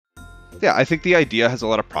Yeah, I think the idea has a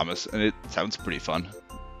lot of promise, and it sounds pretty fun.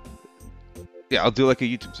 Yeah, I'll do like a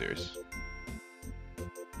YouTube series.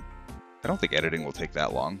 I don't think editing will take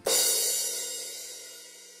that long.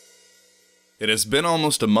 It has been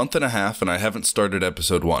almost a month and a half and I haven't started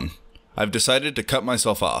episode 1. I've decided to cut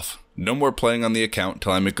myself off. No more playing on the account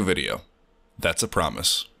till I make a video. That's a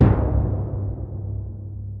promise.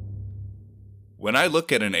 When I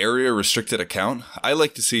look at an area restricted account, I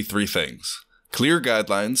like to see 3 things. Clear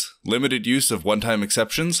guidelines, limited use of one-time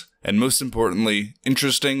exceptions, and most importantly,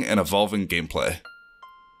 interesting and evolving gameplay.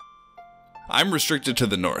 I'm restricted to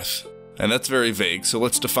the north, and that's very vague, so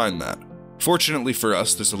let's define that. Fortunately for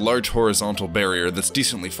us, there's a large horizontal barrier that's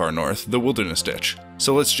decently far north, the Wilderness Ditch,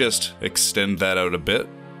 so let's just extend that out a bit.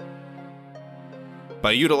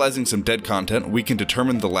 By utilizing some dead content, we can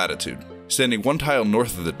determine the latitude. Standing 1 tile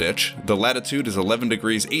north of the ditch, the latitude is 11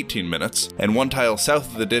 degrees 18 minutes, and 1 tile south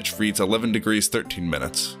of the ditch reads 11 degrees 13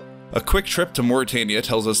 minutes. A quick trip to Mauritania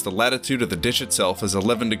tells us the latitude of the ditch itself is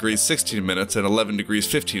 11 degrees 16 minutes and 11 degrees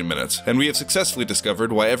 15 minutes, and we have successfully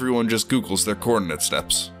discovered why everyone just Googles their coordinate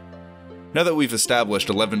steps. Now that we've established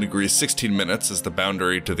 11 degrees 16 minutes as the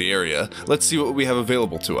boundary to the area, let's see what we have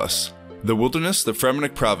available to us. The Wilderness, the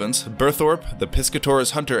Fremennik province, Berthorpe, the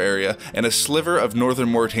Piscators Hunter area, and a sliver of northern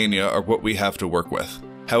Mauritania are what we have to work with.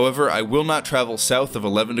 However, I will not travel south of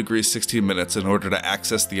 11 degrees 16 minutes in order to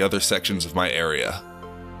access the other sections of my area.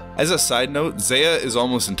 As a side note, Zaya is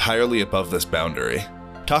almost entirely above this boundary.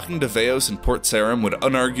 Talking to Veos and Port Sarim would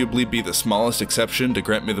unarguably be the smallest exception to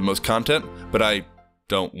grant me the most content, but I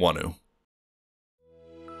don't want to.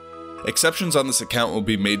 Exceptions on this account will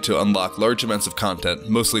be made to unlock large amounts of content,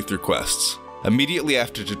 mostly through quests. Immediately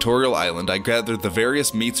after Tutorial Island, I gathered the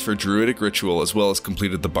various meats for Druidic Ritual as well as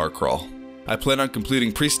completed the bar crawl. I plan on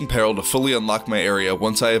completing Priest in Peril to fully unlock my area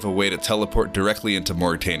once I have a way to teleport directly into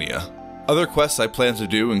Mauritania. Other quests I plan to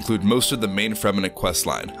do include most of the main Fremennik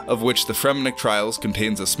questline, of which the Fremennik Trials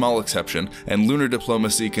contains a small exception and Lunar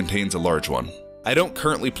Diplomacy contains a large one. I don't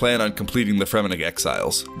currently plan on completing the Fremennik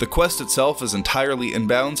Exiles. The quest itself is entirely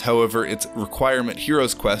inbounds, however its Requirement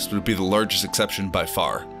Heroes quest would be the largest exception by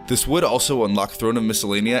far. This would also unlock Throne of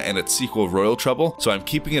Miscellanea and its sequel Royal Trouble, so I'm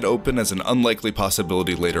keeping it open as an unlikely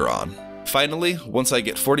possibility later on. Finally, once I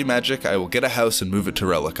get 40 magic, I will get a house and move it to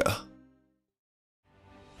Relica.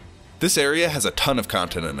 This area has a ton of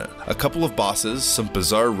content in it. A couple of bosses, some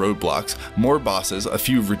bizarre roadblocks, more bosses, a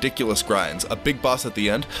few ridiculous grinds, a big boss at the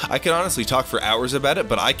end. I can honestly talk for hours about it,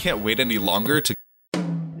 but I can't wait any longer to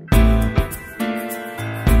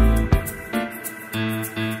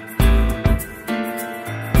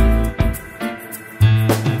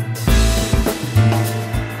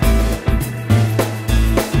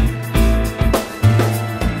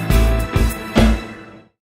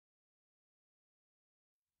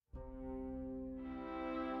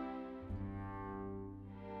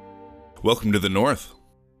Welcome to the North.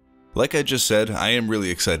 Like I just said, I am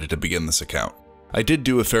really excited to begin this account. I did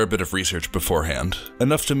do a fair bit of research beforehand,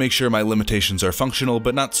 enough to make sure my limitations are functional,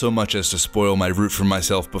 but not so much as to spoil my route for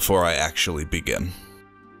myself before I actually begin.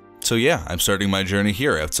 So yeah, I'm starting my journey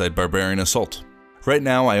here outside Barbarian Assault. Right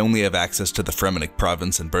now I only have access to the Fremennik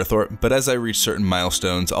province and Berthorpe, but as I reach certain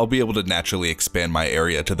milestones, I'll be able to naturally expand my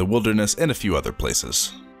area to the Wilderness and a few other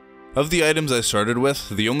places. Of the items I started with,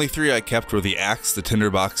 the only 3 I kept were the axe, the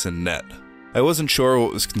tinderbox, and net. I wasn't sure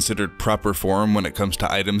what was considered proper form when it comes to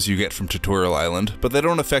items you get from Tutorial Island, but they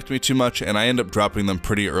don't affect me too much and I end up dropping them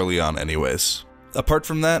pretty early on anyways. Apart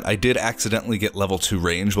from that, I did accidentally get level 2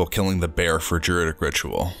 range while killing the bear for Druidic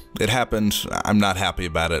Ritual. It happened, I'm not happy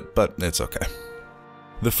about it, but it's okay.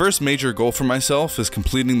 The first major goal for myself is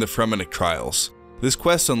completing the Fremennik Trials. This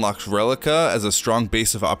quest unlocks Relica as a strong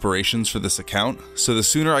base of operations for this account, so the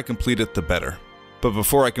sooner I complete it, the better. But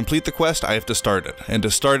before I complete the quest, I have to start it, and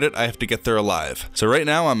to start it, I have to get there alive. So right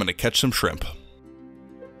now, I'm gonna catch some shrimp.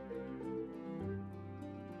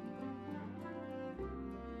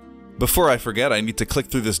 Before I forget, I need to click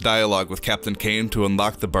through this dialogue with Captain Kane to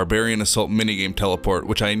unlock the Barbarian Assault minigame teleport,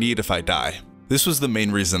 which I need if I die. This was the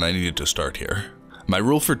main reason I needed to start here. My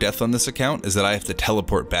rule for death on this account is that I have to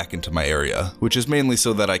teleport back into my area, which is mainly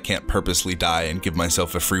so that I can't purposely die and give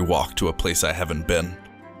myself a free walk to a place I haven't been.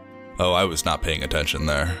 Oh, I was not paying attention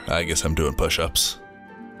there. I guess I'm doing push-ups.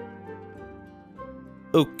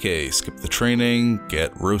 Okay, skip the training,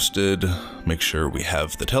 get roasted, make sure we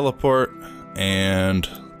have the teleport, and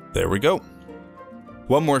there we go.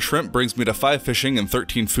 1 more shrimp brings me to 5 fishing and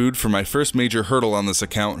 13 food for my first major hurdle on this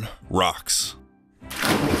account, rocks.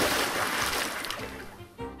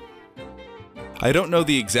 I don't know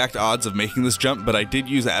the exact odds of making this jump, but I did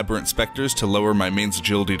use Aberrant Spectres to lower my main's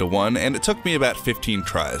agility to 1, and it took me about 15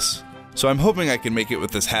 tries. So I'm hoping I can make it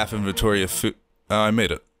with this half inventory of food. Oh, I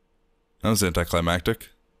made it. That was anticlimactic.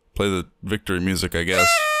 Play the victory music, I guess.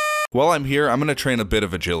 While I'm here, I'm going to train a bit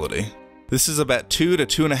of agility. This is about 2 to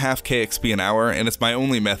 2.5k XP an hour, and it's my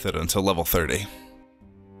only method until level 30.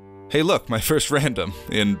 Hey look, my first random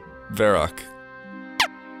in Varrock.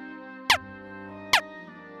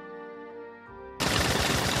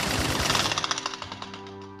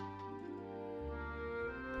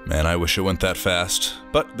 Man, I wish it went that fast,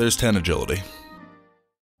 but there's 10 agility.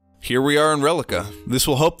 Here we are in Relica. This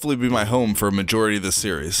will hopefully be my home for a majority of this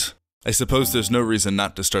series. I suppose there's no reason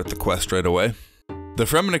not to start the quest right away. The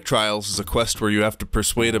Fremennik Trials is a quest where you have to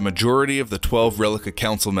persuade a majority of the 12 Relica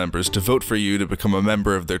Council members to vote for you to become a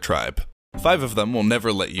member of their tribe. 5 of them will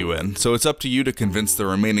never let you in, so it's up to you to convince the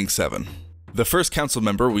remaining 7. The first council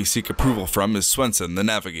member we seek approval from is Swenson, the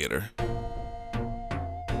Navigator.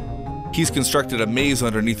 He's constructed a maze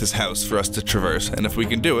underneath his house for us to traverse, and if we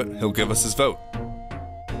can do it, he'll give us his vote.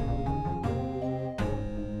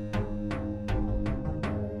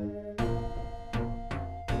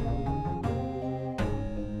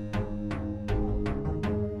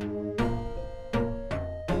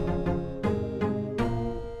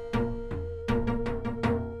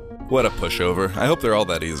 What a pushover. I hope they're all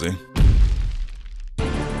that easy.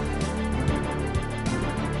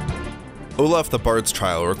 Olaf the Bard's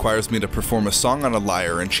Trial requires me to perform a song on a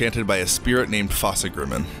lyre enchanted by a spirit named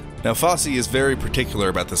Fossegrimin. Now Fossey is very particular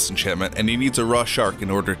about this enchantment, and he needs a raw shark in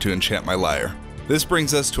order to enchant my lyre. This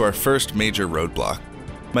brings us to our first major roadblock.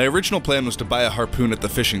 My original plan was to buy a harpoon at the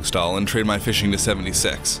fishing stall and trade my fishing to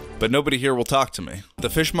 76, but nobody here will talk to me. The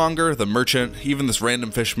fishmonger, the merchant, even this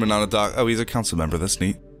random fisherman on a dock— oh, he's a council member, that's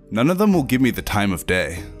neat. None of them will give me the time of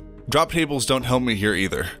day. Drop tables don't help me here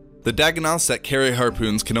either. The Dagonauts that carry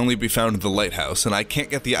harpoons can only be found in the lighthouse, and I can't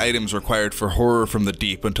get the items required for Horror from the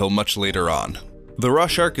Deep until much later on. The raw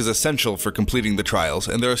shark is essential for completing the trials,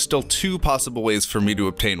 and there are still 2 possible ways for me to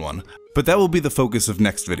obtain one, but that will be the focus of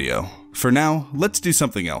next video. For now, let's do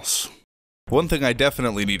something else. One thing I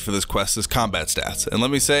definitely need for this quest is combat stats, and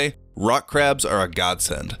let me say, rock crabs are a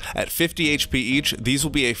godsend. At 50 HP each, these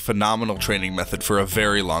will be a phenomenal training method for a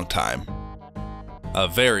very long time. A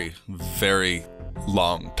very, very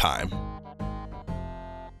long time.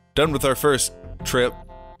 Done with our first trip,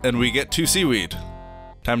 and we get 2 seaweed.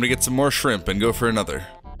 Time to get some more shrimp and go for another.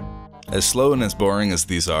 As slow and as boring as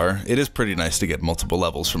these are, it is pretty nice to get multiple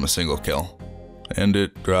levels from a single kill. And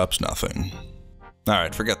it drops nothing.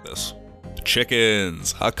 Alright, forget this.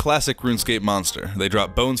 Chickens! A classic RuneScape monster. They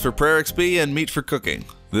drop bones for prayer XP and meat for cooking.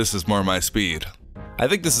 This is more my speed. I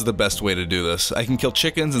think this is the best way to do this. I can kill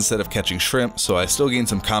chickens instead of catching shrimp, so I still gain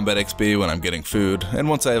some combat XP when I'm getting food, and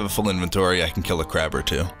once I have a full inventory, I can kill a crab or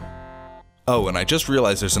 2. Oh, and I just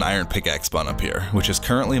realized there's an iron pickaxe spawn up here, which is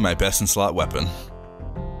currently my best in slot weapon.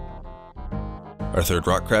 Our third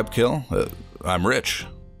rock crab kill? I'm rich.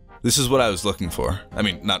 This is what I was looking for. I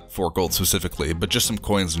mean, not 4 gold specifically, but just some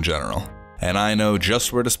coins in general. And I know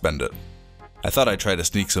just where to spend it. I thought I'd try to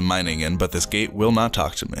sneak some mining in, but this gate will not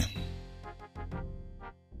talk to me.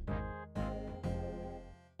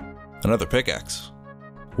 Another pickaxe.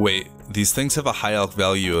 Wait, these things have a high elk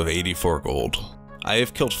value of 84 gold. I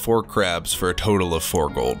have killed 4 crabs for a total of 4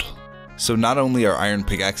 gold. So not only are iron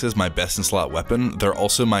pickaxes my best in slot weapon, they're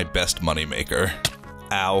also my best money maker.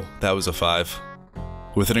 Ow, that was a 5.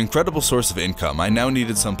 With an incredible source of income, I now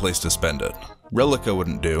needed some place to spend it. Relica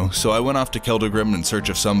wouldn't do, so I went off to Keldagrim in search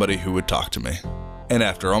of somebody who would talk to me. And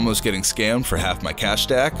after almost getting scammed for half my cash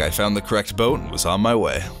stack, I found the correct boat and was on my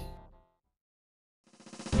way.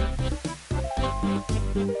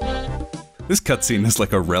 This cutscene is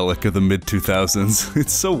like a relic of the mid-2000s.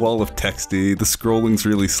 It's so wall of texty, the scrolling's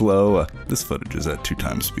really slow. This footage is at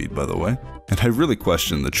 2x speed, by the way. And I really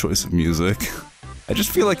question the choice of music. I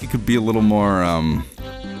just feel like it could be a little more,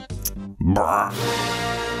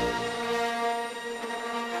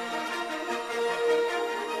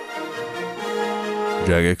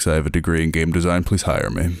 Jagex, I have a degree in game design, please hire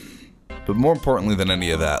me. But more importantly than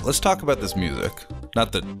any of that, let's talk about this music.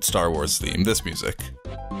 Not the Star Wars theme, this music.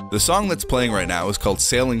 The song that's playing right now is called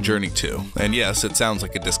Sailing Journey 2, and yes, it sounds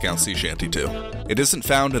like a discount sea shanty too. It isn't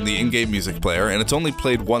found in the in-game music player, and it's only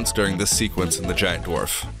played once during this sequence in the Giant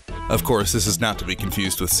Dwarf. Of course, this is not to be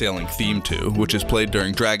confused with Sailing Theme 2, which is played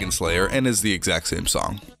during Dragon Slayer and is the exact same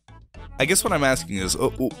song. I guess what I'm asking is,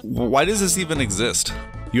 why does this even exist?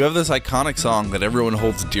 You have this iconic song that everyone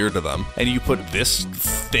holds dear to them, and you put this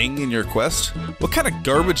thing in your quest? What kind of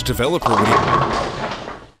garbage developer would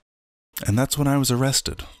you— And that's when I was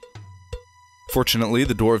arrested. Fortunately,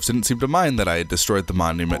 the dwarves didn't seem to mind that I had destroyed the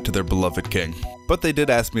monument to their beloved king, but they did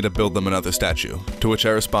ask me to build them another statue, to which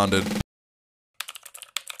I responded,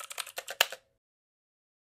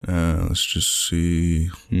 let's just see.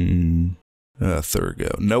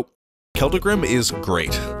 Thurgo. Nope. Keldegrim is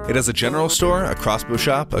great. It has a general store, a crossbow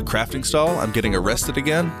shop, a crafting stall. I'm getting arrested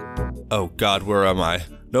again. Oh god, where am I?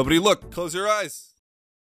 Nobody look! Close your eyes!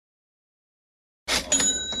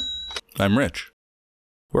 I'm rich.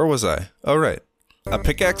 Where was I? Oh, right. A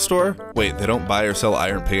pickaxe store? Wait, they don't buy or sell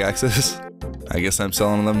iron pickaxes? I guess I'm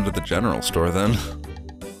selling them to the general store then.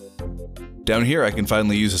 Down here I can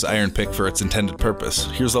finally use this iron pick for its intended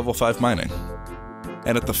purpose. Here's level 5 mining.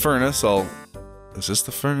 And at the furnace Is this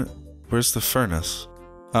the furnace? Where's the furnace?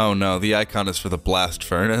 Oh no, the icon is for the blast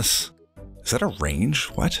furnace. Is that a range?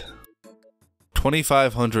 What?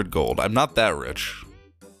 2,500 gold. I'm not that rich.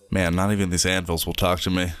 Man, not even these anvils will talk to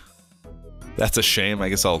me. That's a shame. I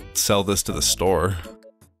guess I'll sell this to the store.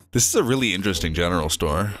 This is a really interesting general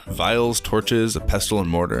store. Vials, torches, a pestle and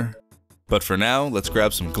mortar. But for now, let's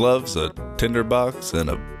grab some gloves, a tinderbox, and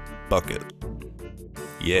a bucket.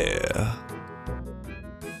 Yeah.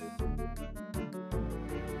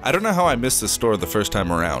 I don't know how I missed this store the first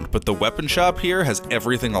time around, but the weapon shop here has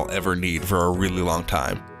everything I'll ever need for a really long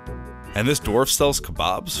time. And this dwarf sells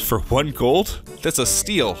kebabs for 1 gold? That's a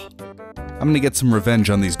steal. I'm gonna get some revenge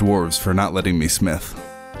on these dwarves for not letting me smith.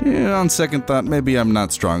 Yeah, on second thought, maybe I'm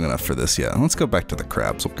not strong enough for this yet. Let's go back to the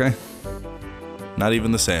crabs, okay? Not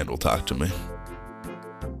even the sand will talk to me.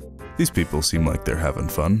 These people seem like they're having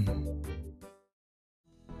fun.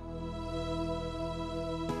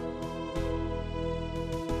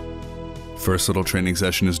 First little training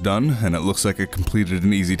session is done, and it looks like I completed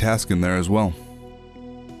an easy task in there as well.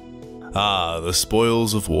 Ah, the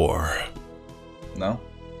spoils of war. No?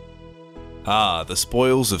 Ah, the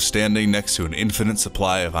spoils of standing next to an infinite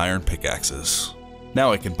supply of iron pickaxes.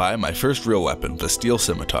 Now I can buy my first real weapon, the steel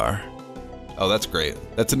scimitar. Oh, that's great.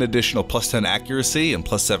 That's an additional +10 accuracy and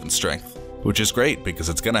 +7 strength. Which is great, because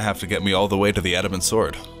it's gonna have to get me all the way to the adamant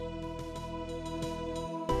sword.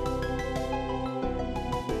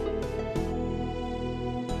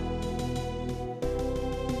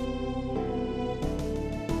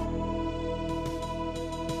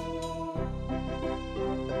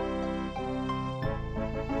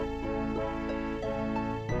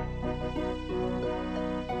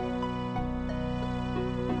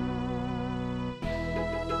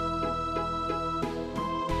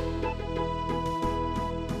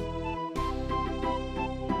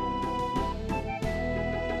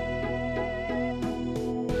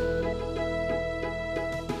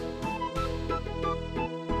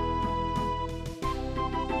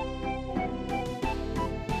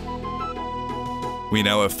 We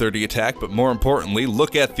now have 30 attack, but more importantly,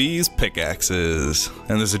 look at these pickaxes.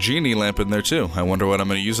 And there's a genie lamp in there too. I wonder what I'm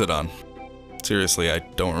going to use it on. Seriously, I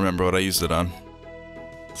don't remember what I used it on.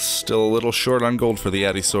 Still a little short on gold for the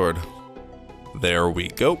Addy sword. There we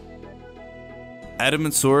go.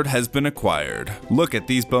 Adamant sword has been acquired. Look at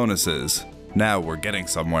these bonuses. Now we're getting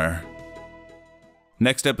somewhere.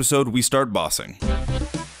 Next episode, we start bossing.